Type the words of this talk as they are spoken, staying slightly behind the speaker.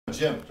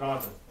Jim.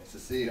 Jonathan. Nice to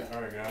see you.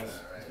 All right, guys.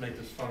 Let's make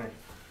this funny.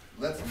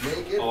 Let's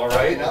make it. All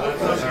right. Another All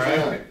question.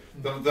 right.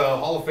 The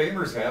Hall of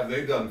Famers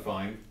they've done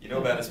fine. You know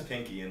about his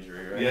pinky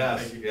injury, right?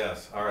 Yes,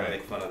 yes. All right.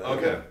 Make fun of that.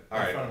 Okay. All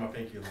Make right. fun of my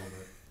pinky a little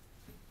bit.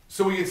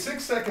 So we get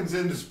 6 seconds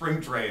into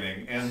spring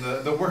training, and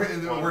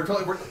we're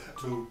told we're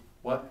 2,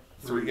 what?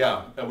 3,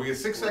 yeah. And we get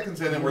 6 seconds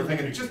in, and we're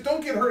thinking, just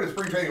don't get hurt at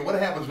spring training. What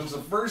happens? What's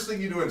the first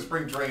thing you do in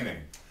spring training?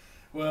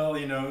 Well,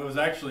 you know, it was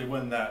actually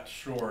wasn't that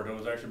short. It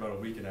was actually about a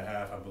week and a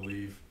half, I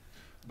believe.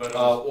 But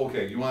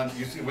Okay.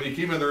 You see, when you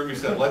came in the room, you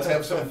said, "Let's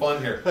have some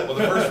fun here." Well,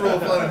 the first rule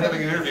of fun in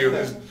having an interview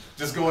is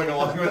just going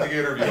along with the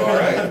interview. All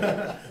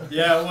right.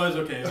 yeah, it was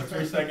okay. It was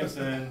 3 seconds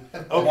in.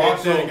 Okay,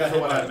 Walked in and got so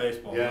hit what by a happened?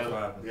 baseball. That's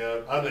what happened. Yeah,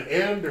 on the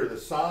end or the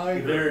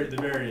side? The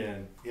very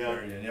end. Yeah.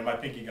 Very end. Yeah, my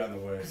pinky got in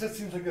the way. Because that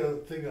seems like a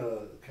thing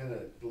a kind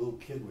of little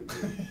kid would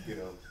do, you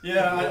know.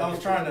 Yeah, I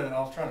was trying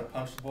to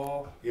punch the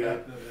ball. Yeah.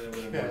 It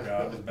didn't work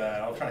out. It was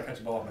bad. I was trying to catch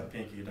the ball with my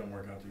pinky. It didn't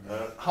work out too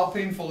good. How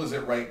painful is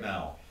it right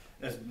now?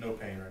 There's no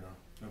pain right now.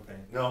 No pain.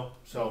 No,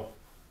 so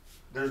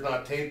there's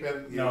not tape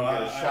in. You No, don't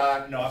get a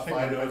shot. No, I think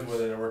my slide nose it.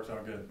 with it. It works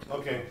out good.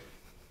 Okay.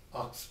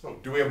 Awesome.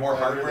 Do we have more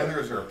hardware in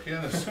there? Is there a pin,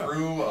 a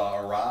screw,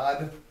 a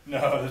rod? No,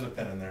 there's a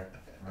pin in there.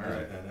 All There's a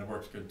right. pin. It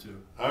works good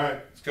too. All right.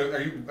 It's good.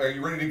 Are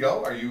you ready to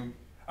go? Are you?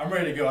 I'm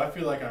ready to go. I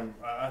feel like I'm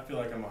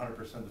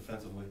 100%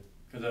 defensively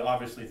because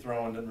obviously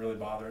throwing didn't really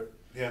bother it.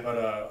 Yeah.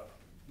 But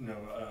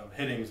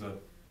hitting's a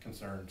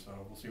concern, so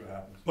we'll see what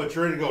happens. But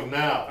you're ready to go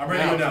now. I'm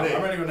ready to go now. Today.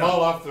 I'm ready to go now.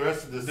 Call off the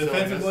rest of this.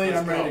 Defensively, let's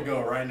I'm ready to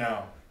go right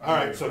now. All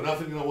right. So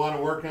nothing you'll want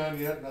to work on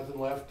yet. Nothing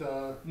left.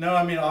 No,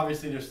 I mean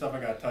obviously there's stuff I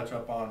got to touch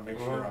up on, make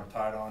sure Uh-huh. I'm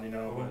tied on, you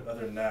know. Uh-huh. But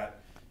other than that,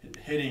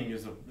 hitting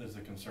is a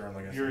concern.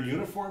 Like I Your said.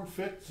 uniform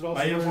fits. It also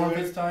My uniform right?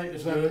 fits tight. It's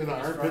Is that good. in the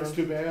It's armpits firm.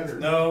 too bad? Or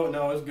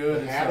No, it's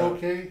good. the hat It's,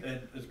 okay?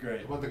 It's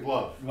great. What about the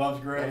glove?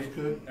 Gloves great. Gloves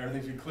good?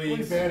 Everything's good. How many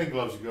Cleats. batting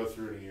gloves you go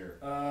through in a year?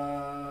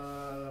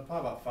 Probably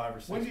about 5 or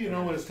 6. When do you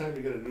know when it's time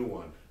to get a new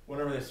one?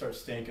 Whenever they start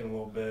stinking a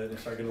little bit and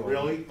start getting a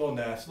Really? little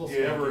nasty. Do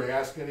you ever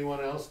ask anyone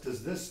else,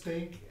 does this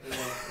stink?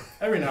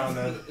 Every now and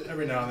then I'm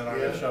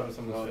gonna shove in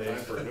someone's Well, time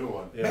face. for a new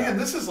one. Yeah. Man,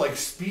 this is like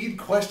speed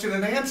question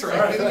and answer. I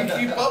Sorry. can't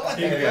even keep up with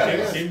you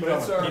guys. Keep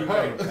That's all going, keep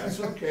right. going. That's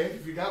okay.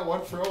 If you got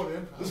one, throw it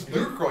in. This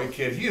Lucroy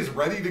kid, he is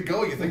ready to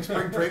go. You think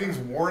spring training's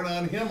worn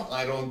on him?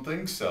 I don't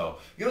think so.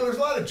 You know, there's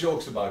a lot of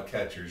jokes about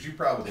catchers. You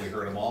probably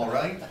heard them all,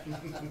 right?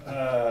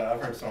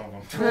 I've heard some of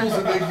them. Tools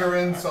of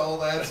ignorance, all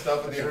that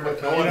stuff. And Sure, the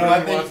no one You know, really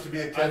I think- wants to be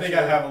a catcher. I think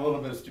I have a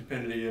little bit of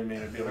stupidity in me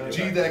to be able to get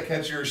Gee, back. that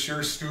catcher is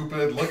sure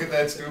stupid. Look at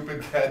that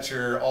stupid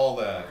catcher. All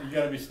that. You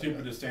gotta be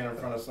stupid to stand in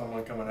front of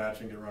someone coming at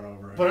you and get run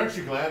over. But aren't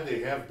you glad they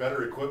have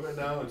better equipment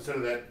now instead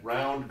of that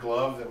round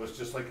glove that was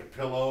just like a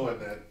pillow and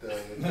that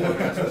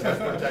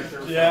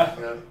protector? Yeah.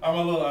 I'm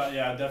a little, I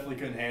definitely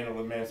couldn't handle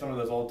it, man. Some of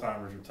those old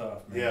timers are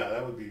tough, man. Yeah,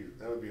 that would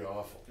be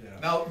awful. Yeah.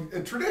 Now,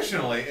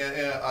 traditionally,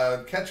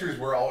 catchers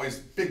were always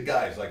big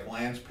guys like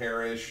Lance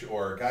Parrish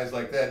or guys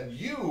like that.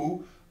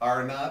 You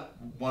are not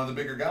one of the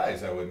bigger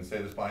guys, I wouldn't say,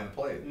 that's behind the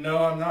plate. No,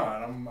 I'm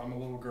not. I'm a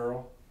little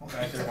girl.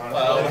 Back there behind the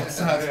Well, plate.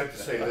 it's I not, have to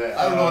say that.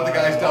 I don't know what the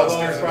guys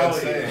downstairs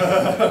have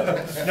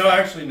been saying. No,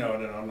 actually, no,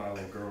 I'm not a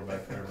little girl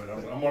back there, but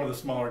I'm one of the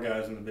smaller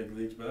guys in the big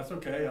leagues. But that's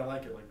okay. I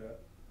like it like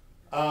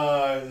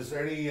that. Is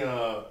there any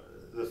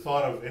the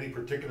thought of any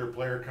particular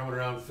player coming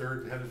around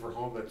third and headed for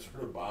home that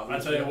sort of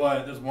bothers I tell you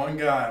what, there's one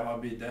guy I'll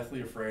be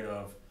deathly afraid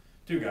of.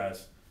 2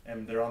 guys,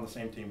 and they're on the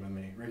same team with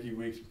me: Ricky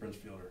Weeks and Prince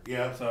Fielder.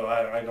 Yeah. So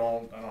I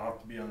don't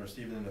have to be on the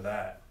receiving end of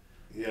that.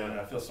 And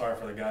Yeah. I feel sorry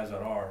for the guys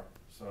that are.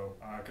 So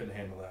I couldn't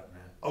handle that, man.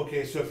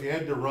 Okay, so if you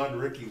had to run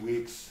Ricky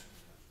Weeks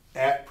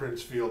at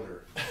Prince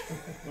Fielder,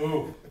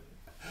 Ooh,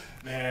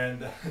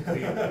 man. I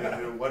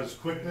mean, what is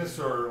quickness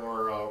or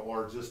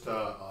just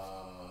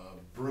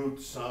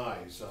brute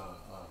size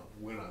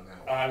win on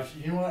that one?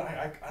 You know what?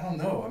 I don't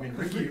know. I mean,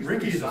 Ricky's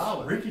pretty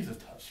solid. Ricky's a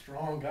tough,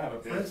 strong guy,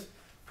 but Yeah.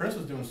 Prince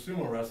was doing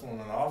sumo wrestling in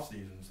the off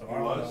season, so I don't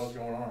know was? what's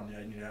going on. Yeah,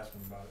 you need to ask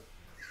him about it.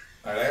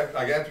 All right,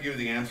 I have to give you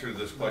the answer to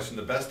this question.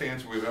 The best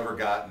answer we've ever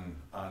gotten,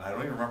 and I don't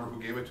even remember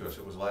who gave it to us,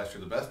 it was last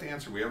year. The best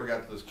answer we ever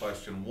got to this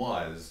question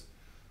was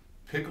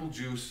pickle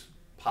juice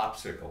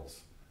popsicles.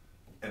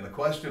 And the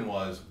question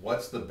was,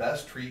 what's the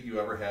best treat you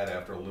ever had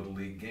after a Little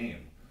League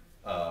game?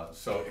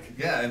 So,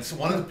 yeah, it's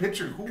one of the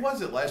pitchers. Who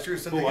was it last year?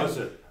 Said Who they was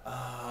got- it?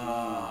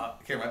 I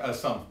can't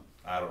remember.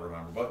 I don't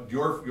remember. But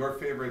your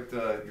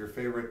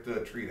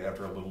favorite treat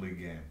after a Little League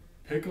game?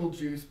 Pickle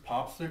juice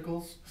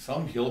popsicles?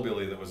 Some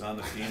hillbilly that was on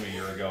the team a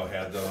year ago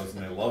had those,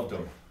 and they loved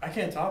them. I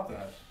can't top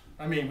that.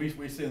 I mean, we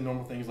say the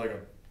normal things like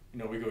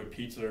we go with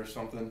pizza or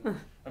something.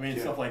 I mean,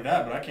 Yeah. stuff like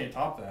that, but I can't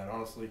top that,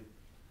 honestly.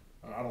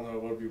 I don't know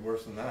what would be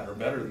worse than that or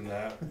better than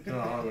that. I don't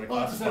know how to Well,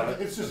 classify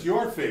it. it's just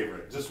your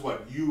favorite, just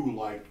what you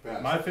liked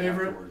best. My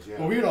favorite? afterwards, yeah.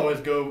 Well, we would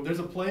always go, there's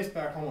a place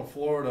back home in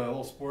Florida, a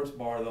little sports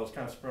bar that was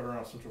kind of spread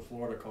around Central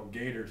Florida called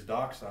Gators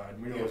Dockside.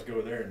 And we'd always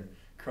go there and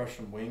crush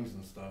some wings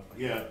and stuff. Like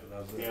Yeah, that.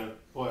 That was it. yeah.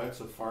 Boy, that's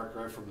a far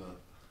cry from the.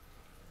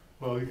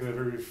 Well, you can have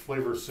every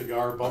flavor of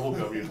cigar bubble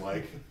gum you'd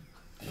like.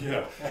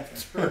 Yeah.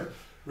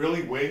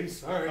 Really,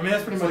 wings? All right. I mean,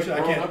 that's pretty It's much like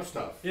it. I grown can't- up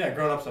stuff. Yeah,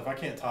 grown up stuff. I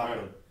can't top Right.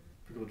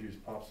 a pickle juice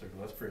popsicle.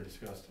 That's pretty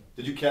disgusting.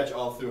 Did you catch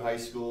all through high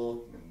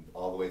school and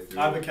all the way through?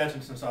 I've been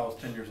catching since I was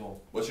 10 years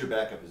old. What's your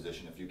backup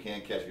position? If you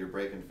can't catch, if you're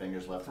breaking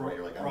fingers left or right,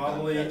 you're like, I'm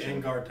Probably done catching.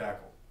 in guard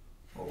tackle.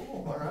 Oh,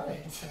 all right.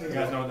 You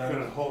guys know what that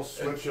Got a is? whole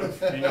switch of,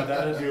 Do you know what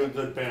that is? you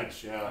the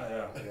bench, yeah.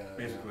 Yeah, Yeah,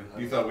 basically.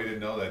 You thought we didn't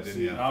know that,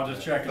 didn't you? I'll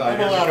just check it. Thought, I'm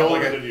here's a lot couple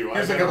older of than you.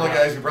 Here's I a couple of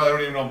never- guys who probably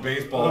don't even know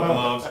baseball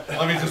gloves.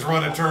 Let me just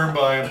run a term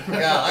by him.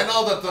 Yeah, I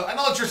know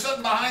that you're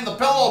sitting behind the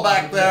pillow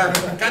back there,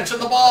 catching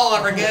the ball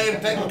every game,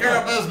 taking care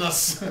of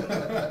business.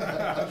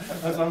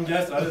 That's what I'm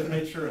guessing. I just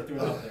made sure I threw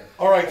it out there.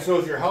 All right, so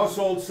is your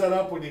household set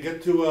up when you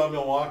get to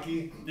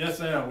Milwaukee?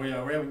 Yes, I am. We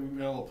have a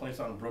little place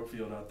on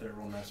Brookfield out there,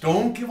 real nice.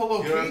 Don't give a You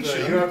don't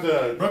location. have to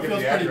give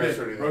Brookfield's the pretty address big.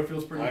 or anything.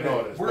 Brookfield's pretty I know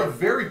big. it is. We're a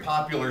very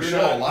popular You're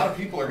show. not- A lot of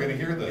people are going to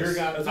hear this. You're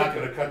not That's not okay.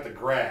 gonna cut the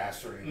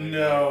grass or anything.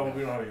 No,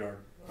 we don't have a yard.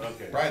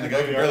 Okay. Brian, the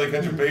guy can barely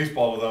catch a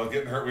baseball without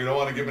getting hurt. We don't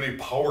want to give him any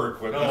power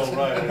equipment. No,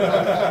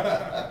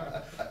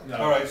 right. No.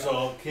 All right,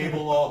 so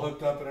cable all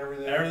hooked up and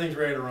everything? Everything's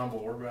ready to rumble.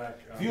 We're back.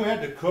 If you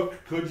had to cook,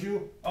 could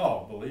you?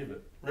 Oh, believe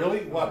it. Really?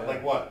 What? Yeah.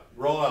 Like what?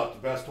 Roll out the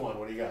best one.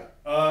 What do you got?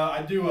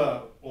 I do.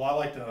 Well, I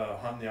like to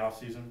hunt in the off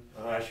season.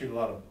 I shoot a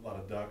lot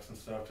of ducks and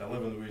stuff. 'Cause I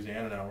live in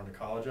Louisiana now. Where I went to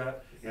college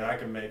at, and I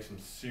can make some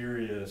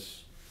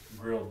serious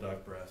grilled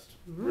duck breast.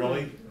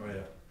 Really? Oh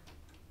yeah,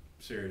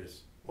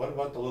 serious. What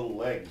about the little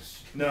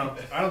legs? No,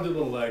 I don't do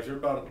little legs. They're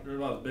about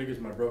as big as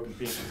my broken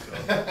pinky. So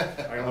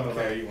I don't know if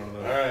I eat one of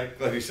those. All right.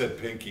 Glad you said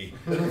pinky.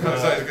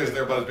 Because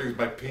they're about as big as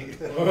my pinky.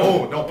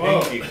 Oh, no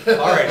pinky.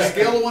 All right,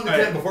 scale of 1 to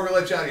 10 before we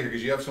let you out of here,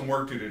 because you have some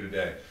work to do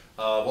today.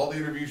 Of all the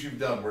interviews you've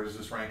done, where does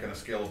this rank on a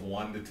scale of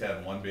 1 to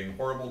 10? 1 being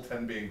horrible,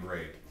 10 being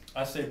great.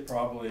 I say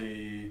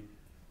probably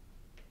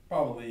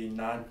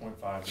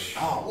 9.5.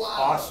 Oh,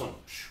 awesome.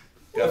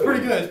 It's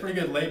pretty good. It's pretty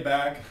good. Laid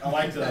back. I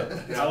like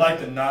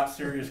the not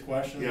serious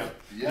questions. Yeah.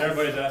 Yes.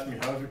 Everybody's asking me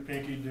how's your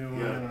pinky doing,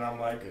 Yeah. and I'm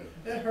like,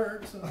 Yeah. it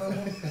hurts.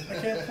 I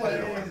can't play.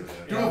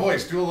 Do a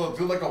voice. Do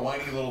like a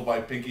whiny little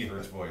my pinky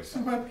hurts voice.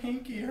 My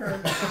pinky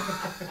hurts.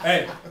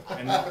 Hey,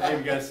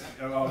 you guys,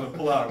 I was gonna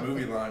pull out a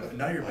movie line. And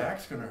now your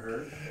back's gonna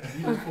hurt.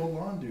 You just pull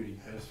lawn duty.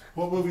 'Cause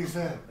What movie's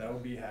that? that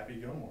would be Happy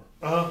Gilmore.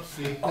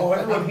 See. Oh,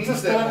 everyone hates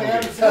Just that gotta movie.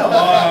 have Come some.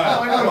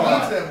 on, Everyone come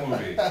hates on. that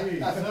movie.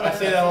 Jeez. I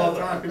say that all the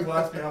time. People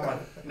ask me how my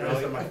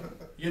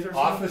you guys ever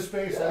seen Office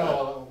Space?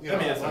 No, you I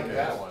mean, know, it's like okay.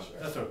 that one.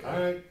 That's okay. All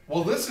right.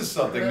 Well, this is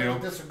something We're gonna new.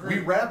 have to disagree.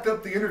 We wrapped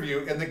up the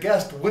interview, and the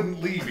guest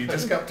wouldn't leave. He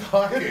just kept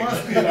talking.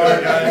 Sorry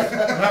guys,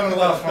 I'm having a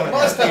lot of fun.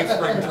 Must hate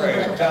spring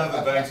training.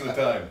 Jonathan, thanks for the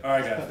time. All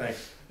right guys,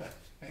 thanks.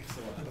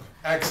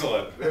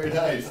 Excellent. Very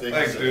nice.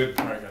 Thanks, dude.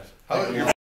 All right guys. How,